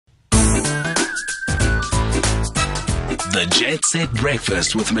The Jet Set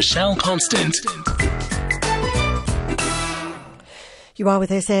Breakfast with Michelle Constant. You are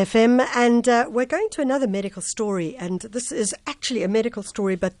with SAFM, and we're going to another medical story, and this is actually a medical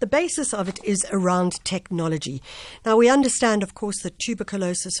story, but the basis of it is around technology. Now, we understand, of course, that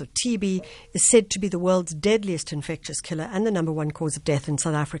tuberculosis, or TB, is said to be the world's deadliest infectious killer and the number one cause of death in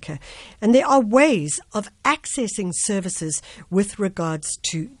South Africa. And there are ways of accessing services with regards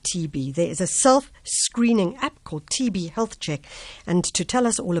to TB. There is a self-screening app called TB Health Check, and to tell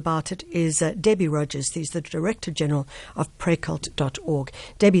us all about it is Debbie Rogers. She's the Director General of Precult.org.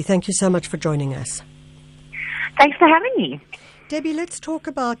 Debbie, thank you so much for joining us. Thanks for having me. Debbie, let's talk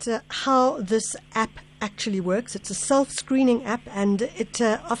about how this app actually works. It's a self-screening app, and it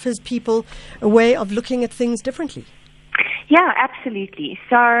offers people a way of looking at things differently. Yeah, absolutely.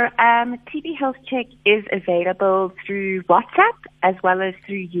 So TB Health Check is available through WhatsApp as well as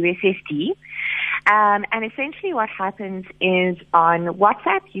through USSD. And essentially what happens is on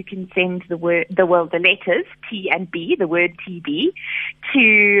WhatsApp, you can send the letters T and B, the word TB,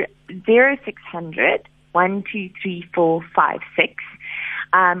 to 0600 123456.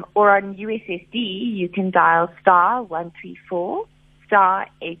 Or on USSD, you can dial star 134, star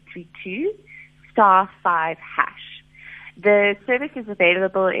 832, star 5 hash. The service is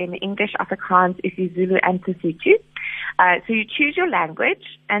available in English, Afrikaans, isiZulu, and Sesotho. So you choose your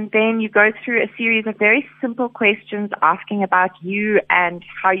language, and then you go through a series of very simple questions asking about you and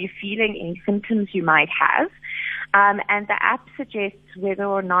how you're feeling, any symptoms you might have. And the app suggests whether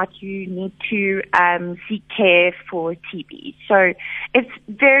or not you need to seek care for TB. So it's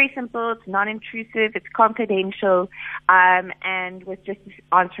very simple, it's non-intrusive, it's confidential, and with just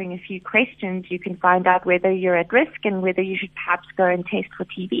answering a few questions, you can find out whether you're at risk and whether you should perhaps go and test for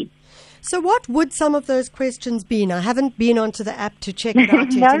TB. So what would some of those questions be? Now, I haven't been onto the app to check it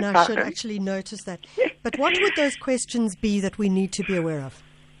out yet, and I should actually notice that. But what would those questions be that we need to be aware of?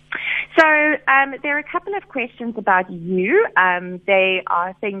 So there are a couple of questions about you. They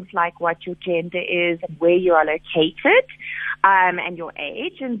are things like what your gender is and where you are located, and your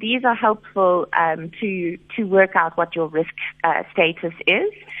age. And these are helpful to work out what your risk status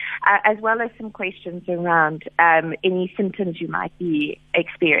is, as well as some questions around any symptoms you might be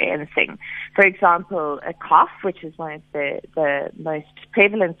experiencing. For example, a cough, which is one of the most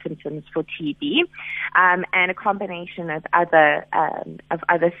prevalent symptoms for TB, and a combination of other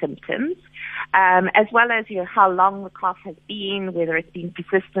symptoms, as well as how long the cough has been, whether it's been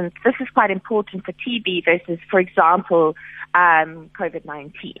persistent. This is quite important for TB versus, for example,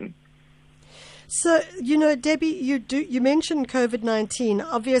 COVID-19. So, Debbie, you mentioned COVID-19.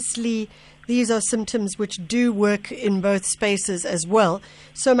 Obviously, these are symptoms which do work in both spaces as well.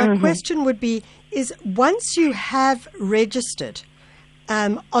 So my question would be, is once you have registered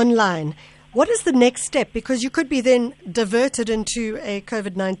online, what is the next step? Because you could be then diverted into a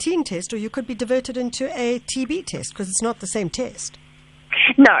COVID-19 test, or you could be diverted into a TB test, because it's not the same test.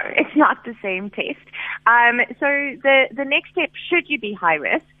 No, it's not the same test. So the next step, should you be high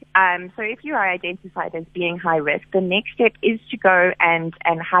risk, so if you are identified as being high risk, the next step is to go and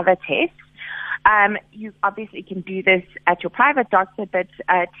have a test. You obviously can do this at your private doctor, but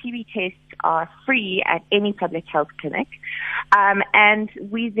TB tests are free at any public health clinic. And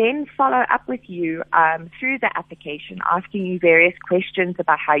we then follow up with you through the application, asking you various questions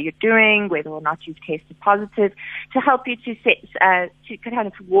about how you're doing, whether or not you've tested positive, to help you to kind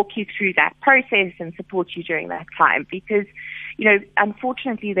of walk you through that process and support you during that time. Because,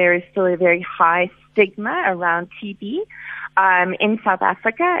 unfortunately, there is still a very high stigma around TB in South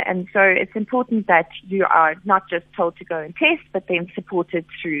Africa, and so it's important that you are not just told to go and test, but then supported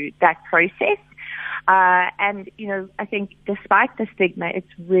through that process. And I think despite the stigma,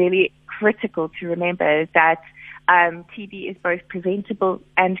 it's really critical to remember that TB is both preventable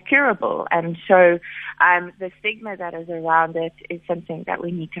and curable, and so the stigma that is around it is something that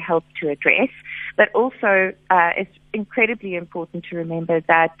we need to help to address. But also, it's incredibly important to remember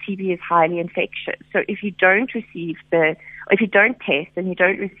that TB is highly infectious. So if you don't test and you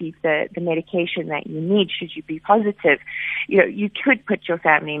don't receive the medication that you need, should you be positive, you could put your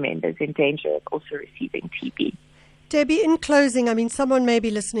family members in danger of also receiving TB. Debbie, in closing, someone may be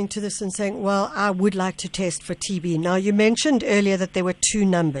listening to this and saying, well, I would like to test for TB. Now, you mentioned earlier that there were two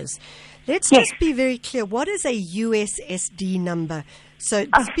numbers. Let's just be very clear. What is a USSD number? So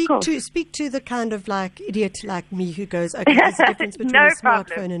speak to the kind of idiot like me who goes, okay, there's a difference between a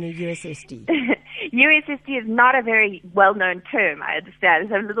smartphone and a USSD. USSD is not a very well-known term, I understand.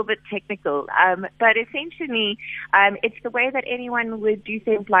 It's a little bit technical. But essentially, it's the way that anyone would do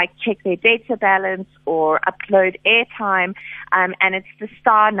things like check their data balance or upload airtime, and it's the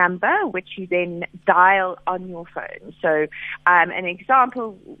star number, which you then dial on your phone. So an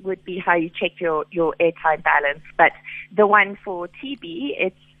example would be how you check your airtime balance. But the one for TB,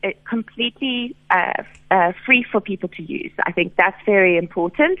 it's completely free for people to use. I think that's very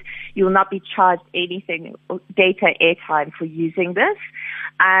important. You will not be charged anything, data airtime, for using this.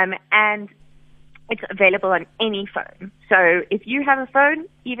 And it's available on any phone. So if you have a phone,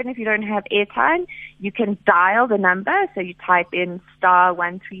 even if you don't have airtime, you can dial the number. So you type in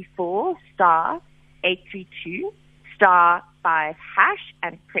 *134 *832 *5#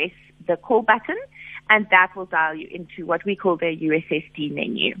 and press the call button, and that will dial you into what we call the USSD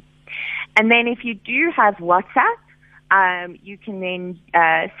menu. And then if you do have WhatsApp, you can then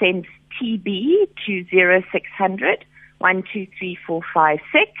send TB to 0600 123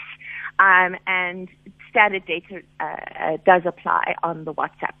 456, and standard data does apply on the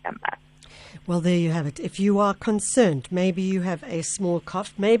WhatsApp number. Well, there you have it. If you are concerned, maybe you have a small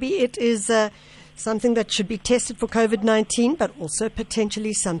cough, maybe it is something that should be tested for COVID-19, but also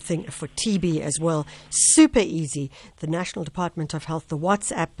potentially something for TB as well. Super easy. The National Department of Health, the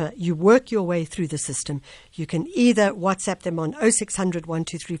WhatsApp, you work your way through the system. You can either WhatsApp them on 0600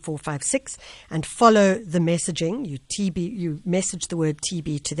 123 456 and follow the messaging. You message the word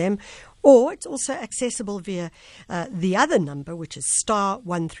TB to them. Or it's also accessible via the other number, which is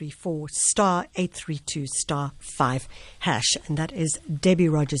 *134 *832 *5#. And that is Debbie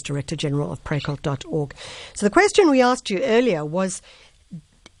Rogers, Director General of PRECOLT.org. So the question we asked you earlier was,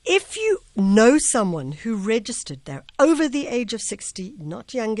 if you know someone who registered, they're over the age of 60,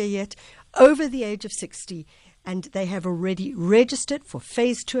 not younger yet, over the age of 60, and they have already registered for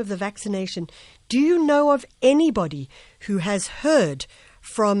phase 2 of the vaccination, do you know of anybody who has heard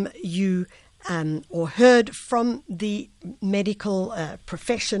from you or heard from the medical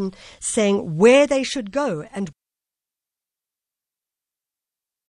profession saying where they should go and